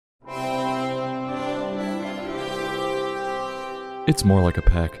It's more like a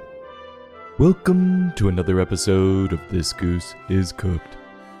peck. Welcome to another episode of This Goose is Cooked,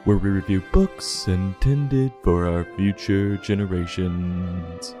 where we review books intended for our future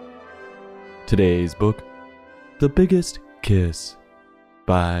generations. Today's book, The Biggest Kiss,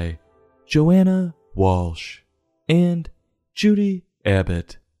 by Joanna Walsh and Judy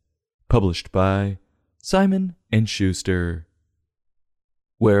Abbott, published by Simon & Schuster.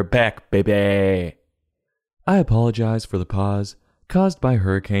 We're back, baby! I apologize for the pause caused by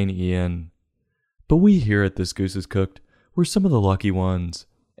Hurricane Ian, but we here at This Goose is Cooked were some of the lucky ones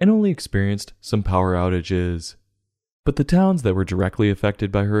and only experienced some power outages. But the towns that were directly affected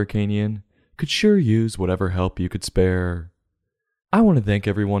by Hurricane Ian could sure use whatever help you could spare. I want to thank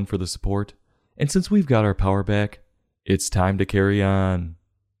everyone for the support, and since we've got our power back, it's time to carry on.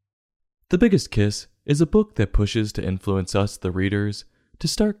 The Biggest Kiss is a book that pushes to influence us, the readers, to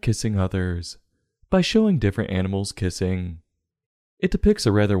start kissing others by showing different animals kissing. It depicts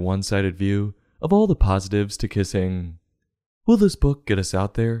a rather one-sided view of all the positives to kissing. Will this book get us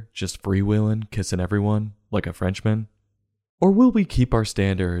out there just freewheeling, kissing everyone like a Frenchman? Or will we keep our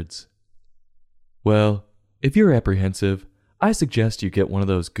standards? Well, if you're apprehensive, I suggest you get one of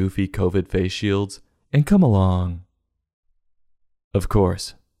those goofy COVID face shields and come along. Of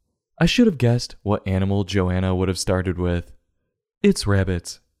course, I should have guessed what animal Joanna would have started with. It's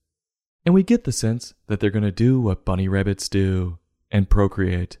rabbits. And we get the sense that they're going to do what bunny rabbits do and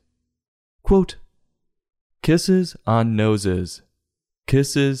procreate. Quote, kisses on noses,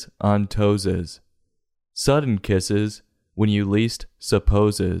 kisses on toeses, sudden kisses when you least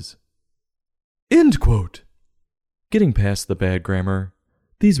supposes. End quote. Getting past the bad grammar,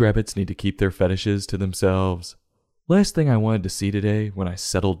 these rabbits need to keep their fetishes to themselves. Last thing I wanted to see today when I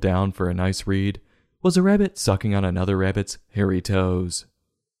settled down for a nice read was a rabbit sucking on another rabbit's hairy toes.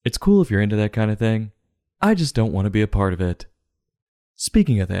 It's cool if you're into that kind of thing. I just don't want to be a part of it.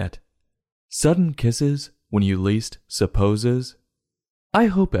 Speaking of that, sudden kisses when you least supposes. I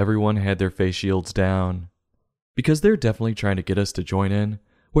hope everyone had their face shields down, because they're definitely trying to get us to join in,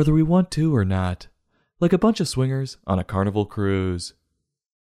 whether we want to or not, like a bunch of swingers on a carnival cruise.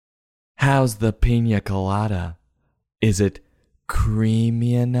 How's the pina colada? Is it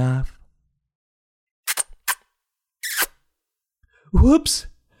creamy enough? Whoops!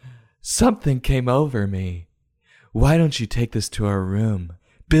 Something came over me. Why don't you take this to our room?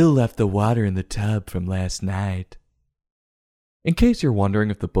 Bill left the water in the tub from last night. In case you're wondering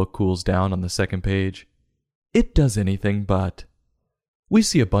if the book cools down on the second page, it does anything but. We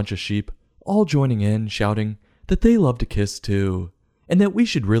see a bunch of sheep all joining in, shouting that they love to kiss too, and that we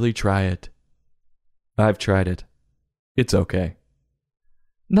should really try it. I've tried it. It's okay.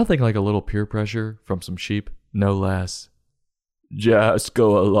 Nothing like a little peer pressure from some sheep, no less. Just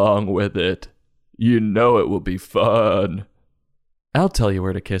go along with it. You know it will be fun. I'll tell you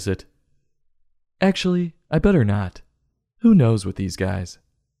where to kiss it. Actually, I better not. Who knows with these guys?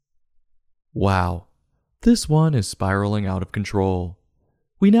 Wow, this one is spiraling out of control.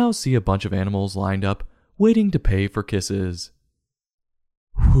 We now see a bunch of animals lined up, waiting to pay for kisses.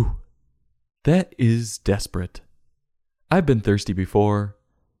 Whew, that is desperate. I've been thirsty before.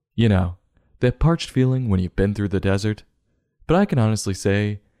 You know, that parched feeling when you've been through the desert. But I can honestly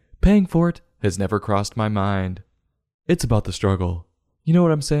say, paying for it has never crossed my mind. It's about the struggle. You know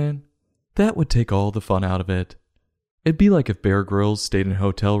what I'm saying? That would take all the fun out of it. It'd be like if Bear Grylls stayed in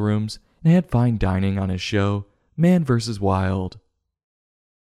hotel rooms and had fine dining on his show, Man vs. Wild.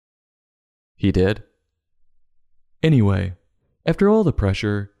 He did? Anyway, after all the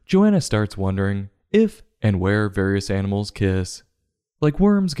pressure, Joanna starts wondering if and where various animals kiss. Like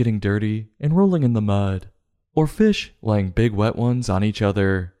worms getting dirty and rolling in the mud. Or fish laying big wet ones on each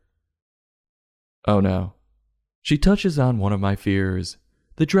other. Oh no. She touches on one of my fears,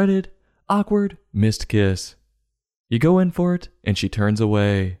 the dreaded, awkward, missed kiss. You go in for it, and she turns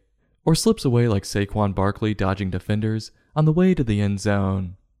away, or slips away like Saquon Barkley dodging defenders on the way to the end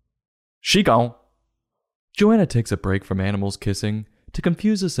zone. She gone. Joanna takes a break from animals kissing to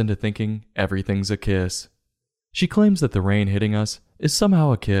confuse us into thinking everything's a kiss. She claims that the rain hitting us is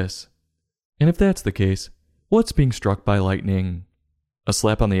somehow a kiss. And if that's the case, what's being struck by lightning? A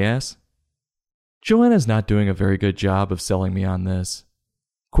slap on the ass? Joanna's not doing a very good job of selling me on this.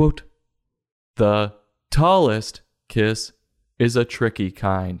 Quote, the tallest kiss is a tricky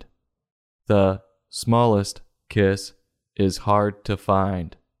kind. The smallest kiss is hard to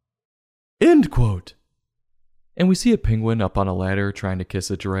find. End quote. And we see a penguin up on a ladder trying to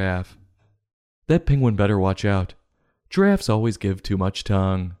kiss a giraffe. That penguin better watch out. Giraffes always give too much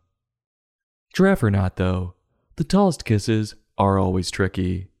tongue. Giraffe or not, though, the tallest kisses are always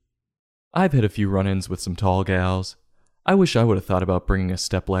tricky. I've had a few run-ins with some tall gals. I wish I would have thought about bringing a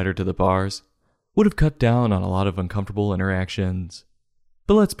stepladder to the bars. Would have cut down on a lot of uncomfortable interactions.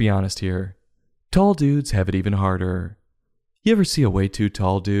 But let's be honest here. Tall dudes have it even harder. You ever see a way too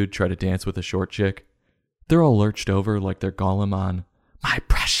tall dude try to dance with a short chick? They're all lurched over like they're Gollum on My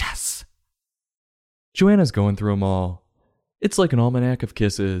Precious. Joanna's going through them all. It's like an almanac of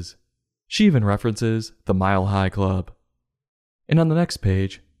kisses. She even references the Mile High Club. And on the next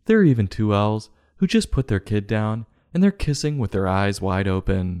page, there are even two owls who just put their kid down and they're kissing with their eyes wide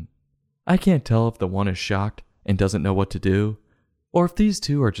open. I can't tell if the one is shocked and doesn't know what to do, or if these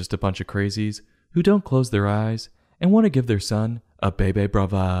two are just a bunch of crazies who don't close their eyes and want to give their son a bebe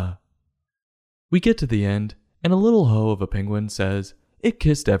brava. We get to the end, and a little hoe of a penguin says it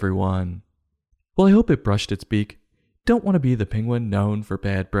kissed everyone. Well, I hope it brushed its beak. Don't want to be the penguin known for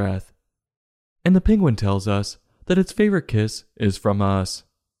bad breath. And the penguin tells us that its favorite kiss is from us.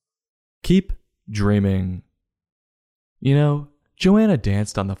 Keep dreaming. You know, Joanna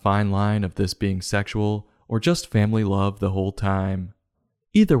danced on the fine line of this being sexual or just family love the whole time.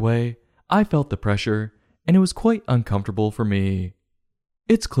 Either way, I felt the pressure, and it was quite uncomfortable for me.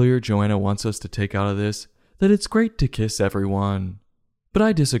 It's clear Joanna wants us to take out of this that it's great to kiss everyone. But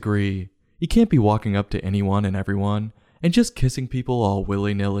I disagree. You can't be walking up to anyone and everyone and just kissing people all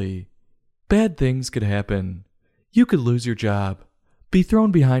willy-nilly. Bad things could happen. You could lose your job, be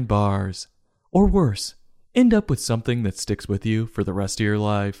thrown behind bars, or worse, end up with something that sticks with you for the rest of your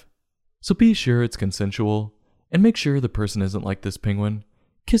life. So be sure it's consensual, and make sure the person isn't like this penguin,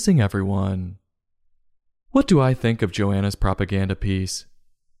 kissing everyone. What do I think of Joanna's propaganda piece?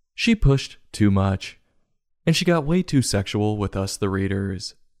 She pushed too much, and she got way too sexual with us, the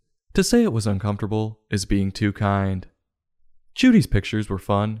readers. To say it was uncomfortable is being too kind. Judy's pictures were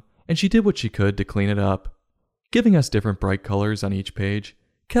fun, and she did what she could to clean it up. Giving us different bright colors on each page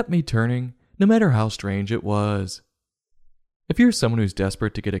kept me turning, no matter how strange it was. If you're someone who's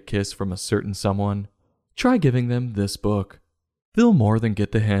desperate to get a kiss from a certain someone, try giving them this book. They'll more than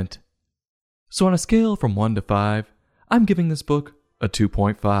get the hint. So on a scale from 1 to 5, I'm giving this book a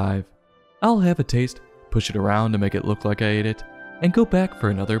 2.5. I'll have a taste, push it around to make it look like I ate it, and go back for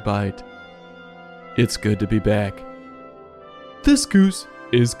another bite. It's good to be back. This goose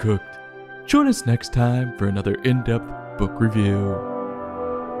is cooked. Join us next time for another in-depth book review.